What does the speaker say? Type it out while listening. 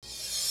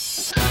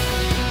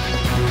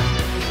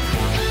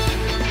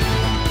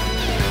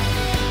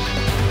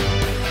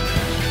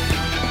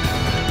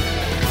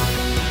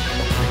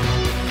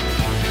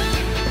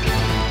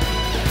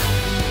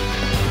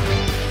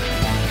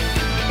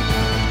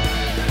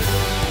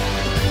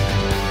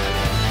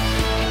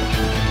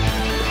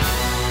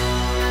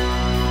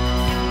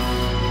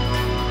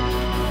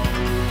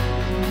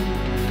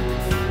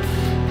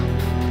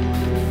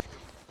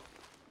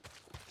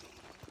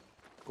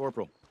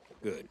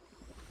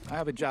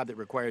have a job that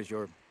requires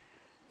your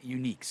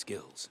unique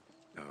skills.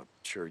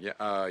 Sure,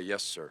 yeah,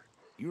 yes, sir.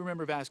 You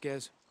remember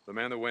Vasquez? The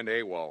man that went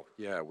AWOL.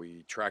 Yeah,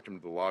 we tracked him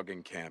to the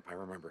logging camp, I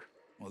remember.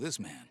 Well, this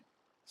man,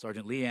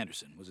 Sergeant Lee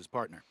Anderson, was his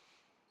partner.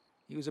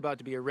 He was about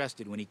to be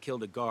arrested when he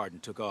killed a guard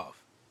and took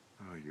off.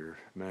 Oh, your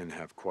men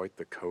have quite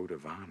the code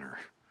of honor.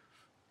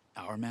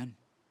 Our men?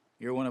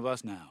 You're one of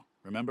us now,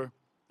 remember?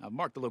 I've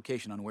marked the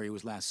location on where he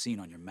was last seen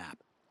on your map.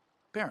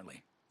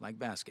 Apparently, like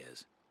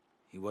Vasquez,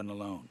 he wasn't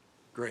alone.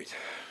 Great.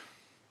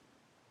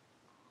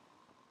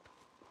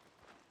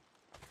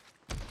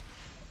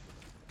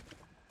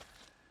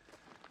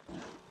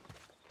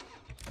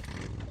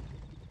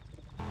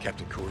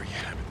 Captain Corey,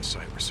 I'm at the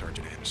site where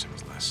Sergeant Anderson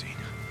was last seen.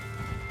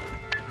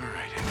 All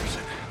right,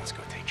 Anderson, let's go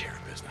take care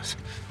of business.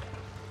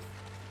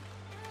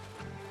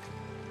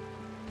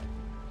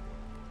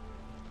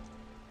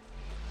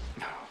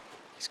 No,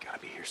 he's gotta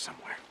be here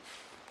somewhere.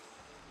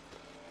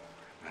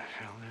 Where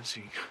the hell is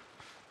he?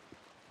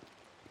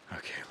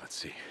 Okay, let's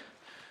see.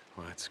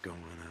 What's going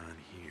on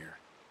here?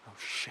 Oh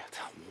shit,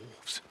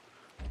 wolves.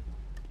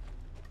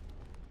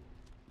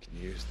 Can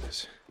use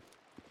this.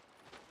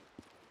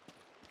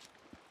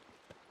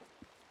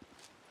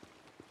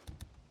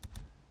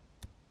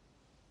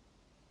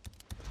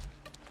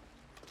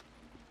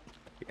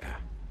 Yeah.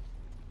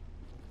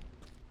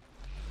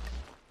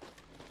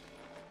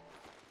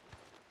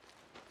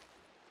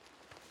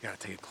 Gotta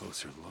take a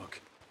closer look.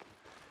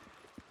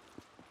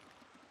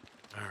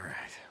 All right,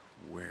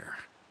 where?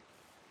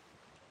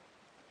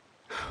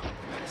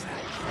 What is that?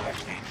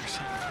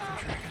 Anderson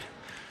from Dragon.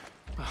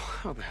 Well,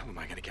 how the hell am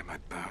I gonna get my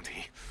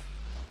bounty?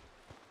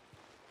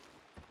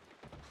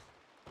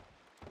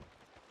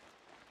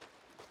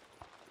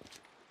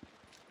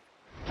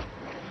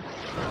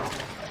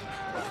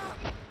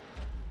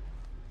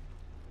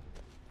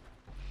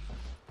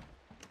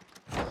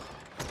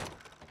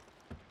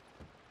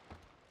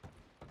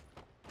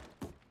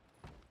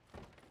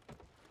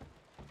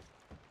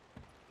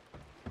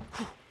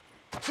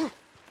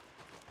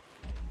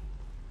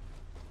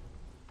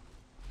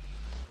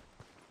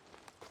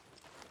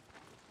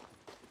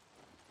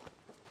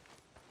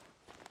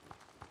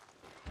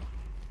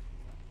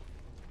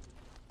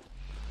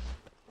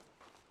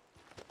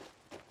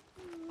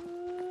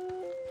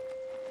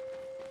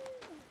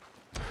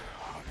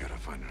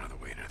 Find another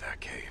way into that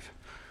cave.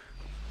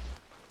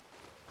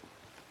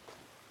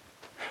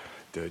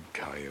 Dead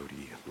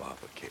Coyote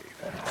Lava Cave.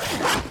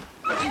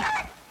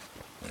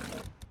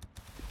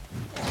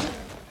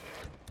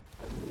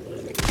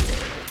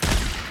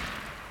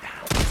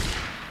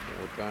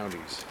 More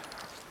bounties.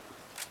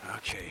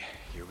 Okay,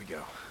 here we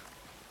go.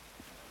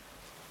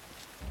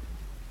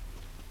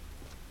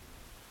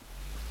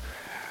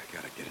 I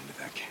gotta get into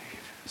that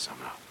cave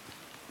somehow.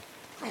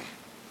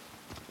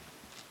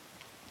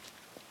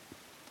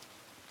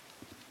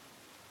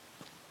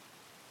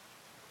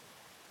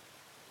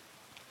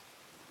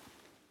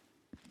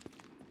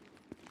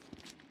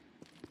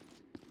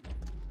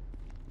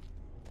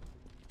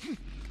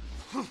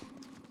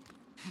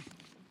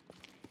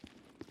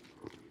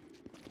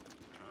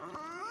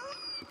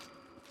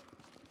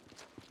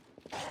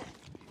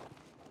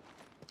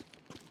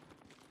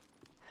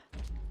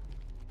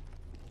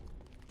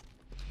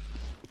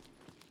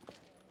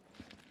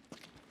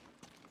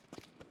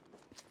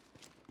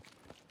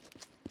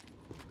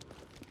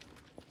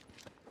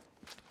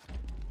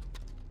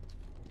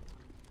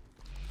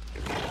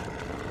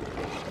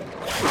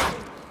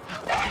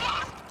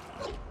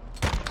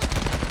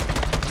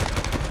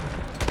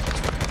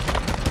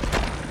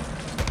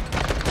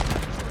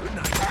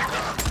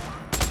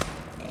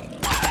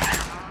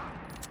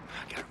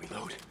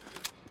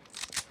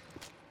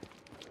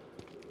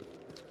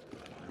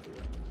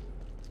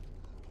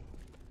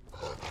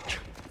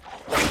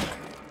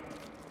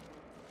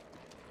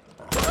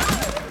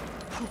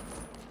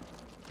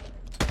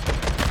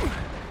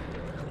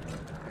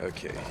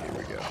 Okay, here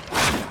we go.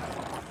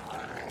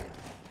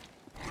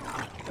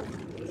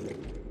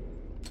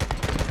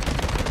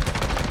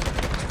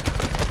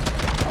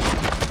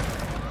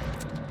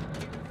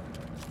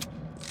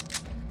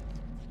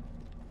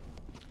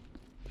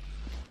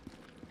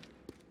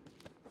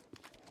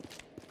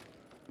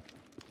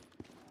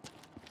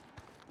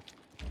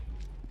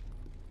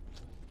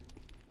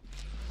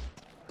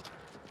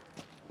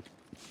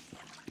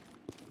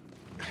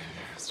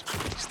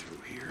 Squeeze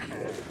through here.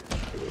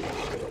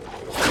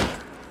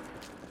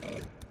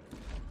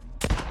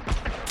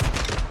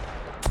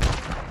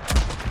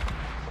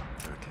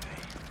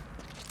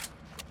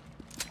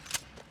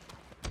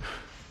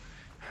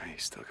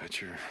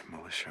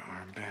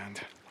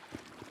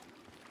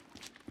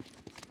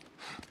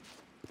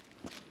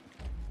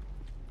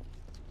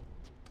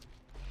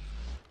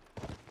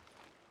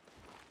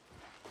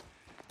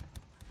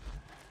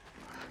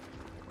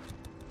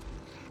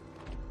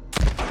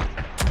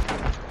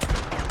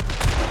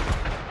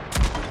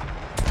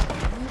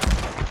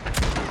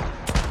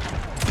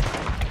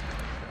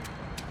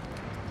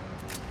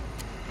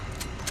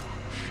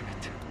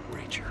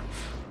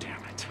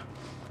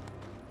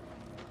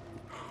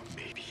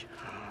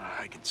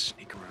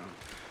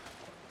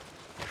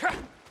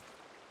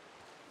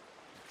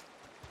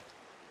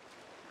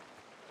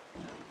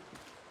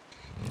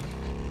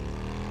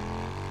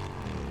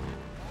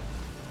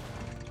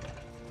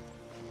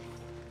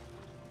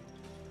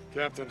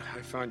 Captain,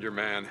 I found your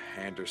man,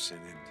 Anderson,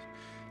 and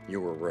you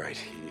were right.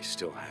 He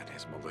still had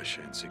his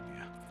militia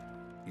insignia.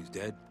 He's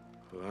dead?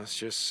 Well, let's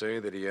just say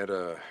that he had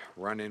a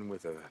run-in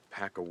with a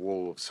pack of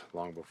wolves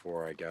long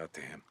before I got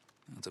to him.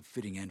 That's a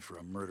fitting end for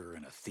a murderer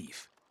and a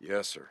thief.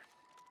 Yes, sir.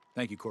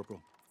 Thank you,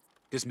 Corporal.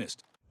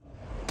 Dismissed.